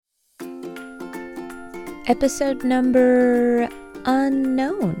Episode number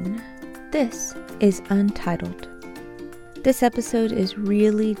unknown. This is Untitled. This episode is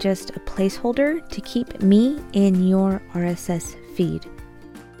really just a placeholder to keep me in your RSS feed.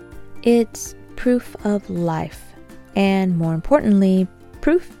 It's proof of life, and more importantly,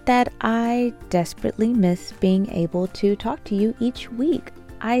 proof that I desperately miss being able to talk to you each week.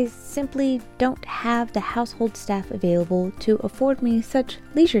 I simply don't have the household staff available to afford me such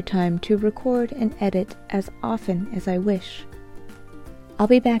leisure time to record and edit as often as I wish. I'll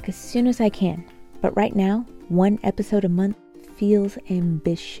be back as soon as I can, but right now, one episode a month feels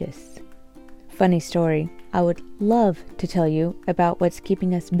ambitious. Funny story, I would love to tell you about what's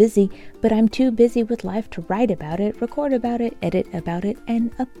keeping us busy, but I'm too busy with life to write about it, record about it, edit about it,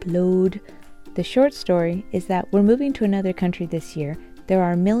 and upload. The short story is that we're moving to another country this year. There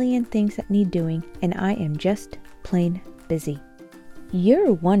are a million things that need doing, and I am just plain busy.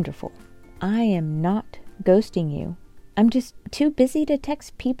 You're wonderful. I am not ghosting you. I'm just too busy to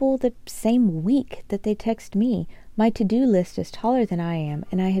text people the same week that they text me. My to-do list is taller than I am,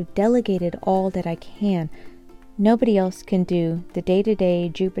 and I have delegated all that I can. Nobody else can do the day-to-day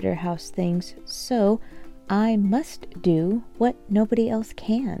Jupiter House things, so I must do what nobody else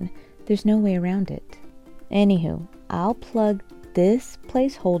can. There's no way around it. Anywho, I'll plug this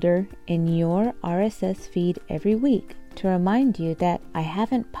placeholder in your RSS feed every week to remind you that I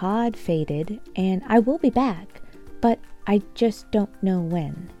haven't pod faded and I will be back, but I just don't know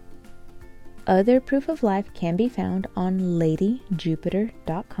when. Other proof of life can be found on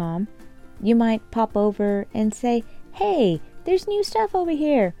ladyjupiter.com. You might pop over and say, hey, there's new stuff over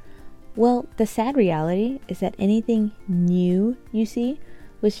here. Well, the sad reality is that anything new you see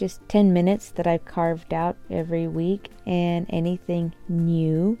was just 10 minutes that I've carved out every week, and anything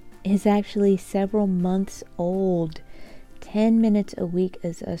new is actually several months old. 10 minutes a week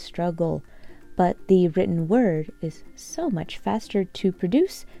is a struggle, but the written word is so much faster to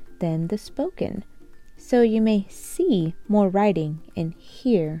produce than the spoken. So you may see more writing and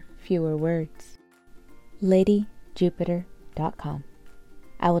hear fewer words. ladyjupiter.com.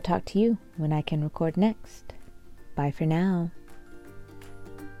 I will talk to you when I can record next. Bye for now.